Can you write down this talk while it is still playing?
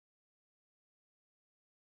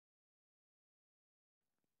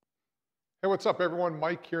Hey, what's up, everyone?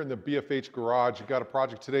 Mike here in the BFH garage. I got a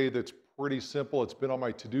project today that's pretty simple. It's been on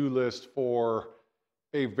my to-do list for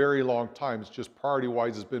a very long time. It's just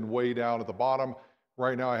priority-wise, it's been way down at the bottom.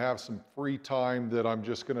 Right now, I have some free time that I'm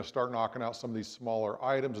just going to start knocking out some of these smaller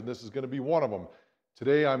items, and this is going to be one of them.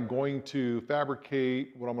 Today, I'm going to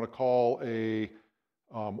fabricate what I'm going to call a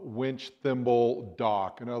winch thimble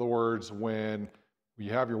dock. In other words, when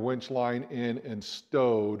you have your winch line in and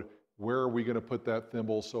stowed, where are we going to put that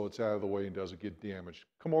thimble so it's out of the way and doesn't get damaged?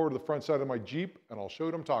 Come over to the front side of my Jeep and I'll show you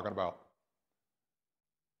what I'm talking about.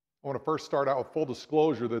 I want to first start out with full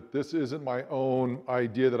disclosure that this isn't my own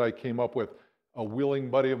idea that I came up with. A wheeling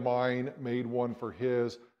buddy of mine made one for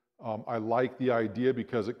his. I like the idea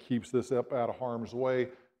because it keeps this up out of harm's way,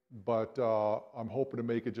 but I'm hoping to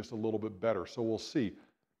make it just a little bit better, so we'll see.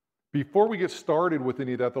 Before we get started with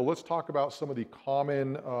any of that, though, let's talk about some of the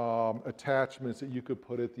common attachments that you could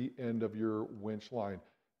put at the end of your winch line.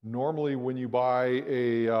 Normally, when you buy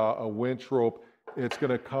a winch rope, it's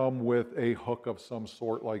going to come with a hook of some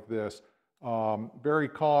sort like this. Very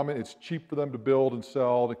common. It's cheap for them to build and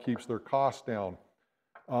sell, and it keeps their costs down.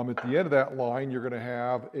 At the end of that line, you're going to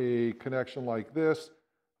have a connection like this,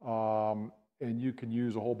 and you can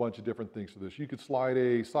use a whole bunch of different things for this. You could slide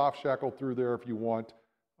a soft shackle through there if you want.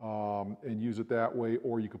 And use it that way,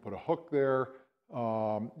 or you could put a hook there.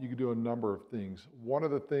 You could do a number of things. One of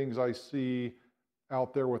the things I see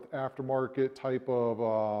out there with aftermarket type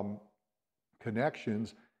of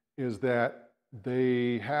connections is that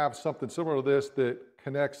they have something similar to this that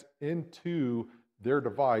connects into their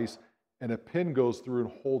device and a pin goes through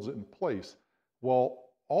and holds it in place. Well,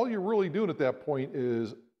 all you're really doing at that point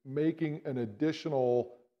is making an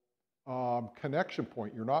additional connection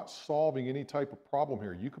point. You're not solving any type of problem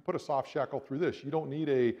here. You could put a soft shackle through this. You don't need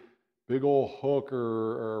a big old hook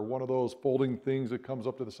or one of those folding things that comes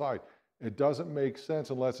up to the side. It doesn't make sense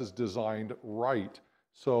unless it's designed right.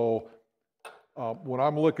 So when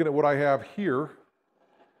I'm looking at what I have here,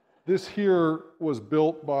 this here was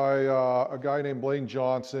built by a guy named Blaine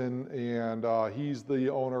Johnson, and he's the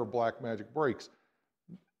owner of Black Magic Brakes.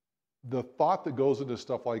 The thought that goes into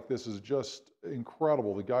stuff like this is just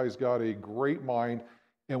incredible. The guy's got a great mind.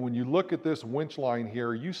 And when you look at this winch line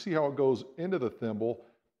here, you see how it goes into the thimble,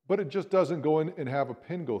 but it just doesn't go in and have a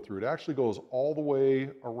pin go through. It actually goes all the way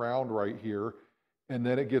around right here, and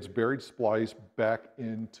then it gets buried spliced back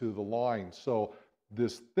into the line. So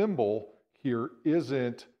this thimble here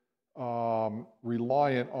isn't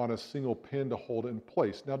reliant on a single pin to hold it in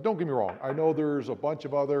place. Now, don't get me wrong. I know there's a bunch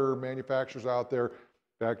of other manufacturers out there,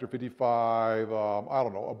 Factor 55, I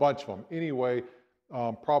don't know, a bunch of them. Anyway,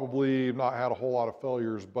 probably not had a whole lot of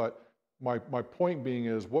failures, but my point being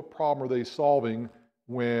is, what problem are they solving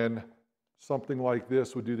when something like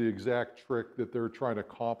this would do the exact trick that they're trying to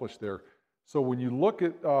accomplish there? So when you look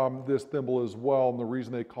at this thimble as well, and the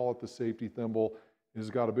reason they call it the safety thimble is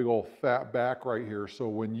it's got a big old fat back right here. So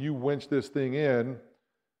when you winch this thing in,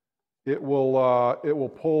 it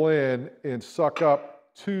will pull in and suck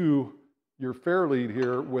up to your fair lead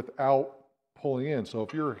here without pulling in. So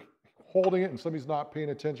if you're holding it and somebody's not paying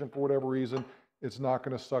attention for whatever reason, it's not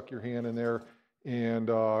going to suck your hand in there and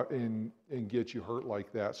get you hurt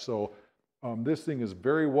like that. So this thing is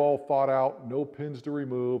very well thought out, no pins to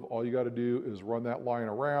remove. All you got to do is run that line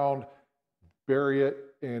around, bury it,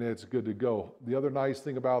 and it's good to go. The other nice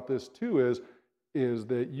thing about this too is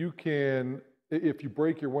that you can, if you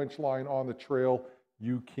break your winch line on the trail,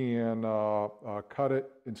 you can cut it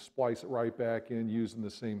and splice it right back in using the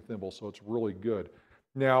same thimble, so it's really good.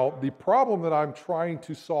 Now, the problem that I'm trying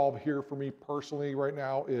to solve here for me personally right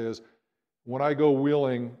now is when I go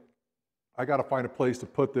wheeling, I got to find a place to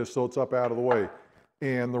put this so it's up out of the way.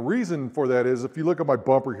 And the reason for that is, if you look at my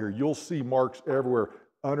bumper here, you'll see marks everywhere.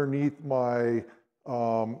 Underneath my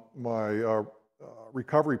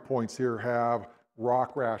recovery points here have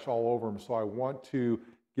rock rash all over them, so I want to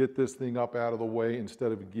get this thing up out of the way instead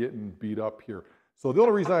of getting beat up here. So the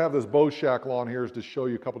only reason I have this bow shackle on here is to show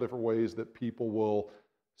you a couple different ways that people will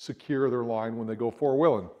secure their line when they go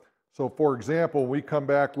four-wheeling. So for example, when we come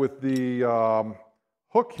back with the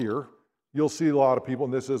hook here, you'll see a lot of people,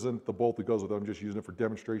 and this isn't the bolt that goes with it, I'm just using it for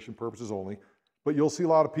demonstration purposes only, but you'll see a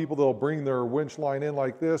lot of people, they'll bring their winch line in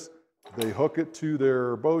like this, they hook it to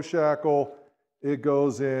their bow shackle, it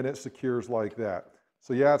goes in, it secures like that.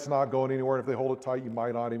 So yeah, it's not going anywhere. If they hold it tight, you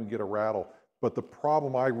might not even get a rattle. But the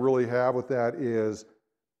problem I really have with that is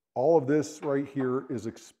all of this right here is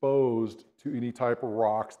exposed to any type of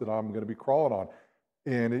rocks that I'm going to be crawling on.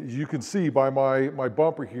 And as you can see by my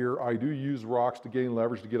bumper here, I do use rocks to gain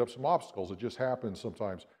leverage to get up some obstacles. It just happens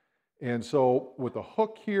sometimes. And so with a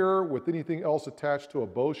hook here, with anything else attached to a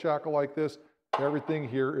bow shackle like this, everything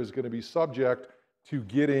here is going to be subject to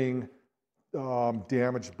getting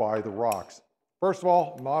damaged by the rocks. First of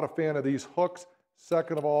all, not a fan of these hooks.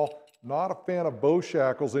 Second of all, not a fan of bow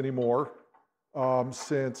shackles anymore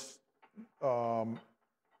since the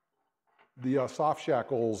soft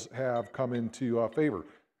shackles have come into favor.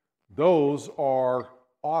 Those are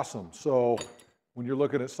awesome. So when you're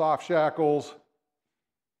looking at soft shackles,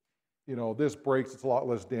 you know, this breaks, it's a lot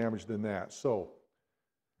less damage than that. So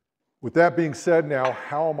with that being said now,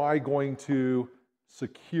 how am I going to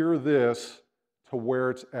secure this to where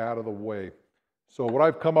it's out of the way? So what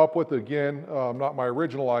I've come up with, again, not my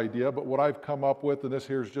original idea, but what I've come up with, and this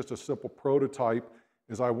here is just a simple prototype,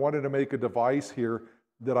 is I wanted to make a device here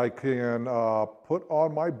that I can put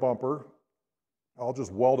on my bumper. I'll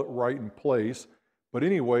just weld it right in place. But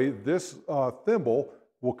anyway, this thimble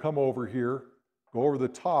will come over here, go over the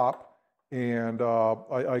top, and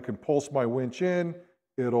I can pulse my winch in.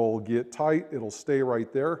 It'll get tight, it'll stay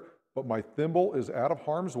right there, but my thimble is out of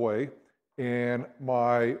harm's way, and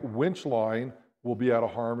my winch line will be out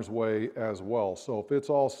of harm's way as well. So if it's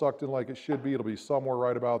all sucked in like it should be, it'll be somewhere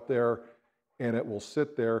right about there, and it will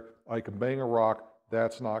sit there. I can bang a rock,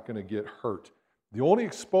 that's not gonna get hurt. The only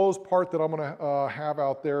exposed part that I'm gonna have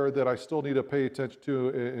out there that I still need to pay attention to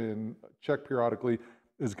and check periodically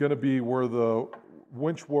is gonna be where the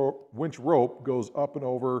winch rope goes up and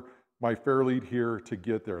over my fair lead here to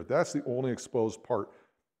get there. That's the only exposed part.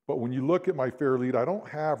 But when you look at my fair lead, I don't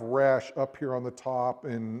have rash up here on the top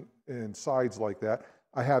and sides like that.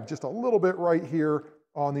 I have just a little bit right here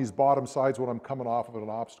on these bottom sides when I'm coming off of an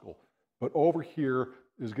obstacle. But over here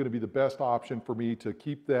is going to be the best option for me to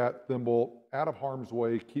keep that thimble out of harm's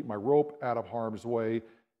way, keep my rope out of harm's way,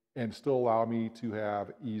 and still allow me to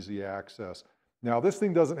have easy access. Now, this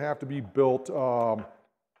thing doesn't have to be built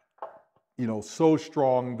you know, so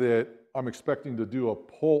strong that I'm expecting to do a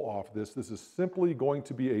pull off this. This is simply going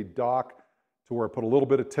to be a dock to where I put a little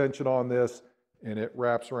bit of tension on this and it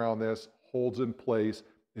wraps around this, holds in place.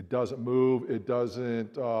 It doesn't move, it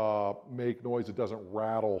doesn't make noise, it doesn't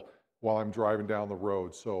rattle while I'm driving down the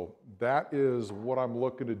road. So that is what I'm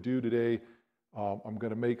looking to do today. I'm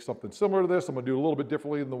gonna make something similar to this. I'm gonna do a little bit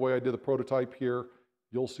differently than the way I did the prototype here.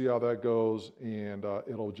 You'll see how that goes, and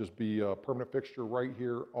it'll just be a permanent fixture right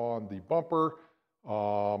here on the bumper.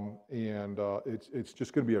 It's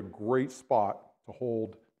just gonna be a great spot to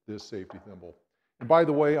hold this safety thimble. And by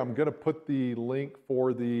the way, I'm gonna put the link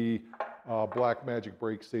for the Black Magic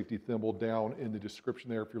Brake safety thimble down in the description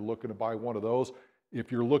there if you're looking to buy one of those.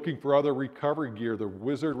 If you're looking for other recovery gear, the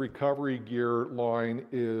Wizard recovery gear line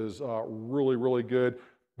is really, really good.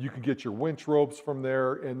 You can get your winch ropes from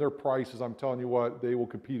there, and their prices, I'm telling you what, they will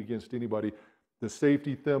compete against anybody. The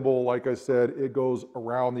safety thimble, like I said, it goes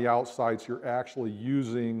around the outside, so you're actually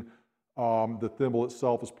using the thimble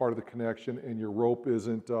itself as part of the connection, and your rope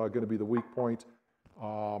isn't gonna be the weak point.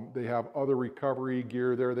 They have other recovery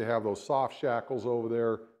gear there. They have those soft shackles over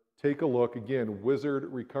there. Take a look. Again, Wizard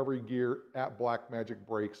recovery gear at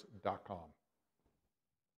blackmagicbrakes.com.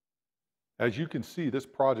 As you can see, this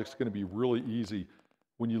project's gonna be really easy.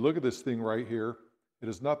 When you look at this thing right here, it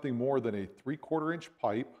is nothing more than a 3/4 inch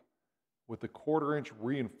pipe with a 1/4 inch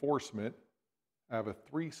reinforcement. I have a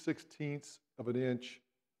 3/16 of an inch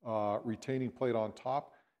retaining plate on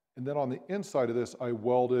top. And then on the inside of this, I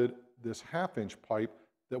welded this 1/2 inch pipe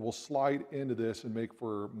that will slide into this and make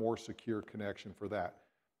for more secure connection for that.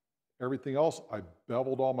 Everything else, I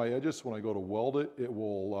beveled all my edges. So when I go to weld it, it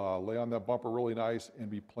will lay on that bumper really nice and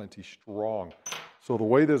be plenty strong. So the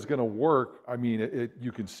way this is gonna work, I mean,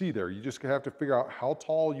 you can see there, you just have to figure out how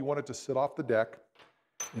tall you want it to sit off the deck.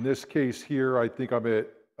 In this case here, I think I'm at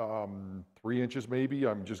 3 inches maybe.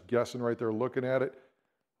 I'm just guessing right there looking at it.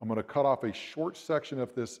 I'm gonna cut off a short section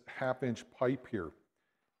of this 1/2 inch pipe here.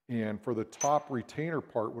 And for the top retainer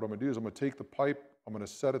part, what I'm gonna do is I'm gonna take the pipe, I'm gonna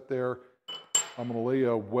set it there. I'm gonna lay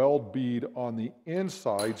a weld bead on the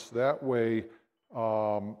inside so that way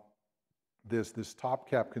this top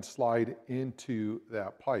cap can slide into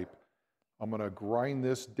that pipe. I'm gonna grind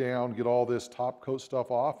this down, get all this top coat stuff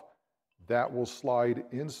off. That will slide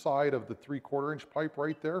inside of the 3/4 inch pipe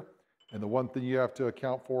right there. And the one thing you have to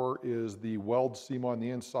account for is the weld seam on the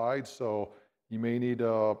inside. So you may need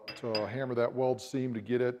to hammer that weld seam to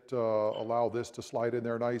get it, allow this to slide in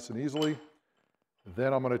there nice and easily.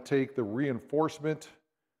 Then I'm gonna take the reinforcement,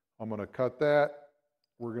 I'm gonna cut that.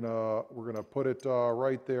 We're gonna put it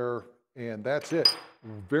right there, and that's it.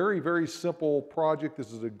 Very, very simple project.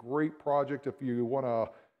 This is a great project if you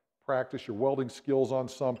wanna practice your welding skills on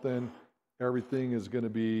something. Everything is gonna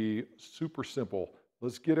be super simple.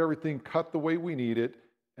 Let's get everything cut the way we need it,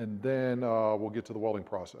 and then we'll get to the welding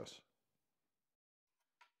process.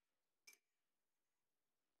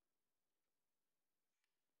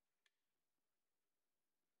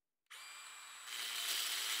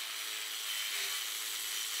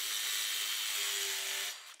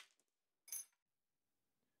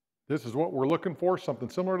 This is what we're looking for, something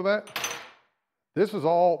similar to that. This is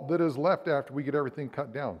all that is left after we get everything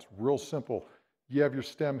cut down. It's real simple. You have your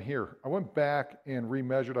stem here. I went back and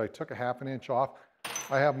remeasured. I took a 1/2 inch off.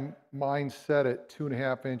 I have mine set at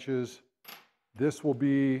 2.5 inches. This will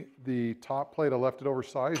be the top plate. I left it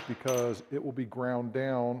oversized because it will be ground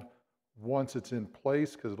down once it's in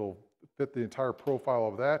place because it'll fit the entire profile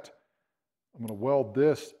of that. I'm going to weld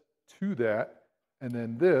this to that, and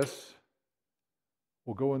then this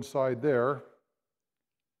will go inside there.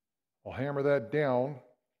 I'll hammer that down,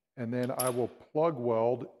 and then I will plug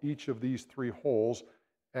weld each of these 3 holes,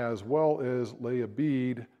 as well as lay a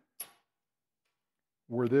bead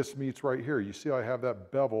where this meets right here. You see I have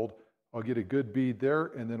that beveled. I'll get a good bead there,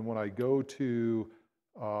 and then when I go to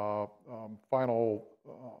final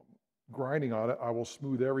grinding on it, I will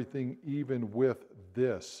smooth everything even with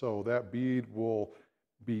this. So that bead will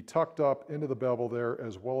be tucked up into the bevel there,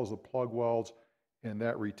 as well as the plug welds, and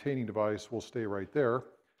that retaining device will stay right there.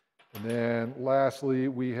 And then lastly,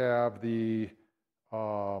 we have the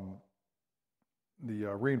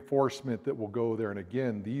reinforcement that will go there. And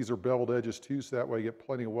again, these are beveled edges too, so that way you get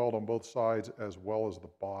plenty of weld on both sides as well as the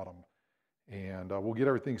bottom. And we'll get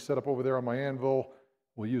everything set up over there on my anvil.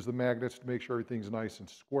 We'll use the magnets to make sure everything's nice and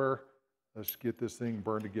square. Let's get this thing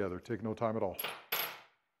burned together. Take no time at all.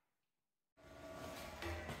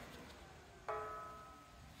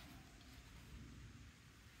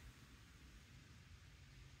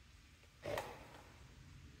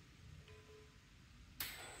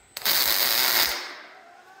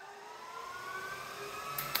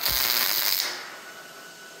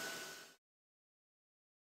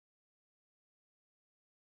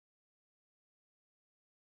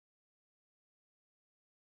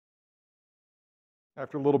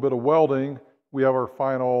 After a little bit of welding, we have our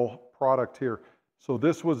final product here. So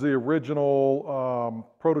this was the original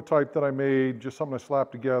prototype that I made, just something I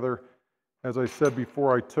slapped together. As I said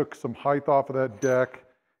before, I took some height off of that deck,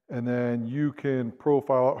 and then you can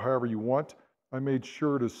profile it however you want. I made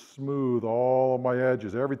sure to smooth all of my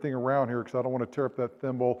edges, everything around here, because I don't want to tear up that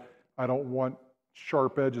thimble. I don't want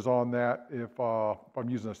sharp edges on that if I'm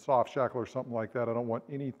using a soft shackle or something like that. I don't want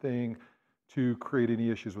anything to create any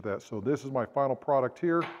issues with that. So this is my final product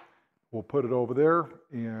here. We'll put it over there,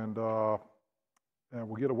 and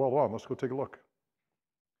we'll get it welded on. Let's go take a look.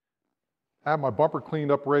 I have my bumper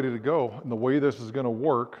cleaned up, ready to go. And the way this is going to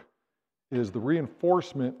work is the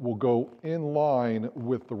reinforcement will go in line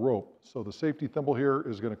with the rope. So the safety thimble here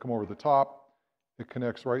is going to come over the top. It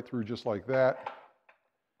connects right through just like that.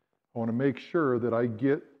 I want to make sure that I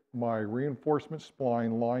get my reinforcement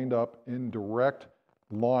spline lined up in direct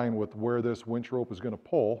line with where this winch rope is going to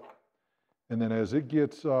pull. And then as it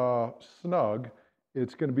gets snug,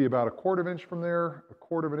 it's going to be about 1/4 inch from there,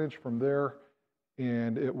 1/4 inch from there,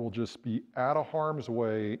 and it will just be out of harm's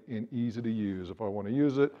way and easy to use. If I want to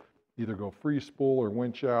use it, either go free spool or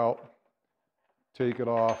winch out, take it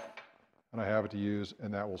off, and I have it to use,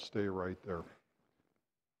 and that will stay right there.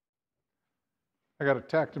 I got it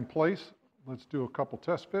tacked in place. Let's do a couple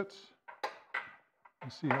test fits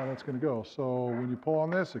and see how that's going to go. So when you pull on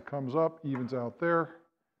this, it comes up, evens out there.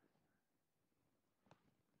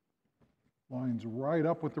 Lines right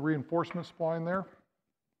up with the reinforcement spline there.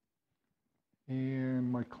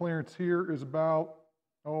 And my clearance here is about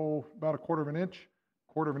 1/4 inch.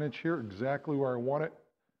 1/4 inch here, exactly where I want it.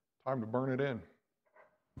 Time to burn it in.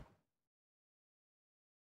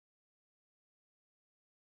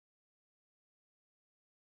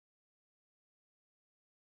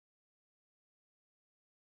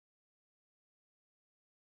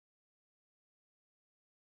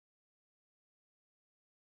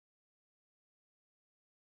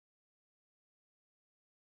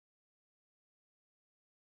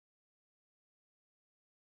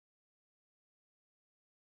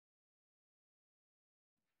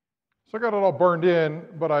 So I got it all burned in,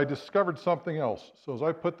 but I discovered something else. So as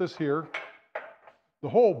I put this here, the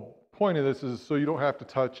whole point of this is so you don't have to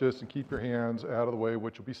touch this and keep your hands out of the way,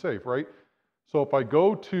 which will be safe, right? So if I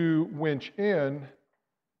go to winch in,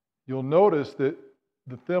 you'll notice that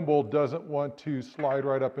the thimble doesn't want to slide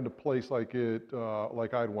right up into place like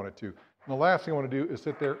I'd want it to. And the last thing I want to do is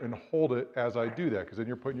sit there and hold it as I do that, because then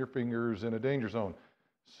you're putting your fingers in a danger zone.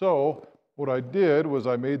 So what I did was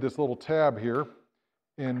I made this little tab here.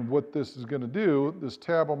 And what this is going to do, this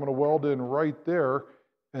tab I'm going to weld in right there,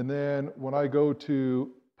 and then when I go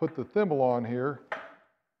to put the thimble on here,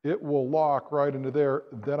 it will lock right into there.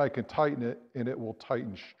 Then I can tighten it, and it will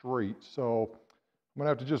tighten straight. So I'm going to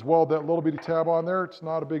have to just weld that little bitty tab on there. It's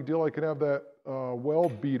not a big deal. I can have that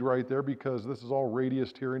weld bead right there because this is all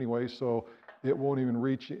radiused here anyway, so it won't even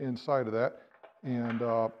reach inside of that. and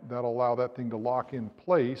that'll allow that thing to lock in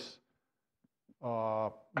place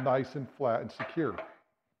nice and flat and secure.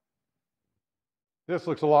 This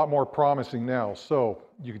looks a lot more promising now. So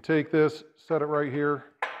you can take this, set it right here.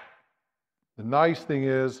 The nice thing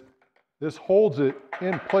is this holds it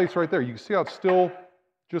in place right there. You can see how it's still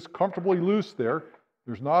just comfortably loose there.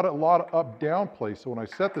 There's not a lot of up-down place. So when I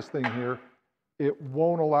set this thing here, it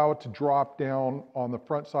won't allow it to drop down on the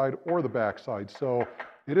front side or the back side. So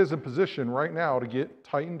it is in position right now to get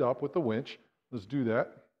tightened up with the winch. Let's do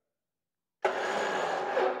that.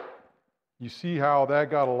 You see how that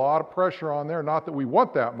got a lot of pressure on there. Not that we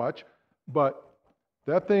want that much, but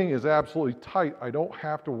that thing is absolutely tight. I don't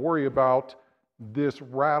have to worry about this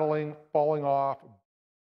rattling, falling off.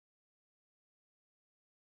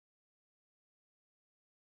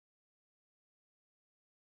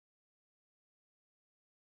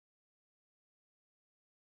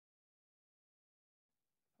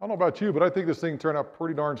 I don't know about you, but I think this thing turned out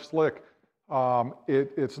pretty darn slick.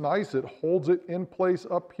 It's nice. It holds it in place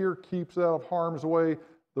up here, keeps it out of harm's way.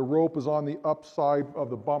 The rope is on the upside of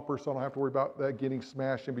the bumper, so I don't have to worry about that getting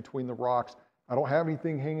smashed in between the rocks. I don't have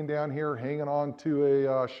anything hanging down here, hanging on to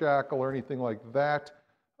a shackle or anything like that.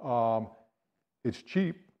 It's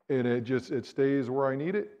cheap, and it stays where I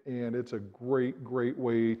need it, and it's a great, great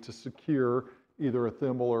way to secure either a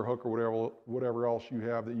thimble or hook or whatever else you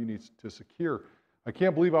have that you need to secure. I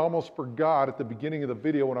can't believe I almost forgot at the beginning of the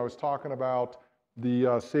video when I was talking about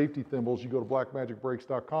the safety thimbles. You go to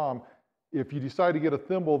blackmagicbrakes.com. If you decide to get a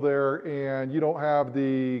thimble there and you don't have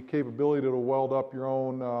the capability to weld up your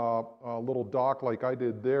own little dock like I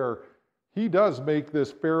did there, he does make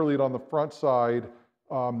this fair lead on the front side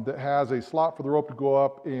that has a slot for the rope to go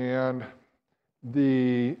up, and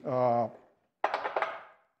the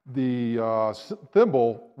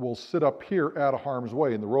thimble will sit up here out of harm's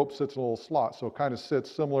way, and the rope sits in a little slot. So it kind of sits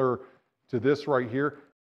similar to this right here.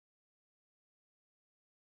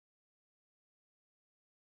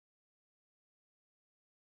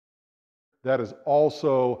 That is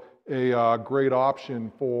also a great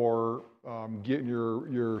option for getting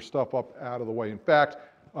your stuff up out of the way. In fact,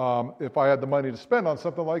 if I had the money to spend on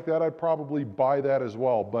something like that, I'd probably buy that as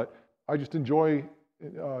well. But I just enjoy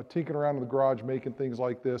tinkering around in the garage, making things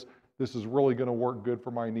like this. This is really going to work good for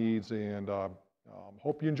my needs, and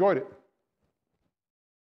hope you enjoyed it.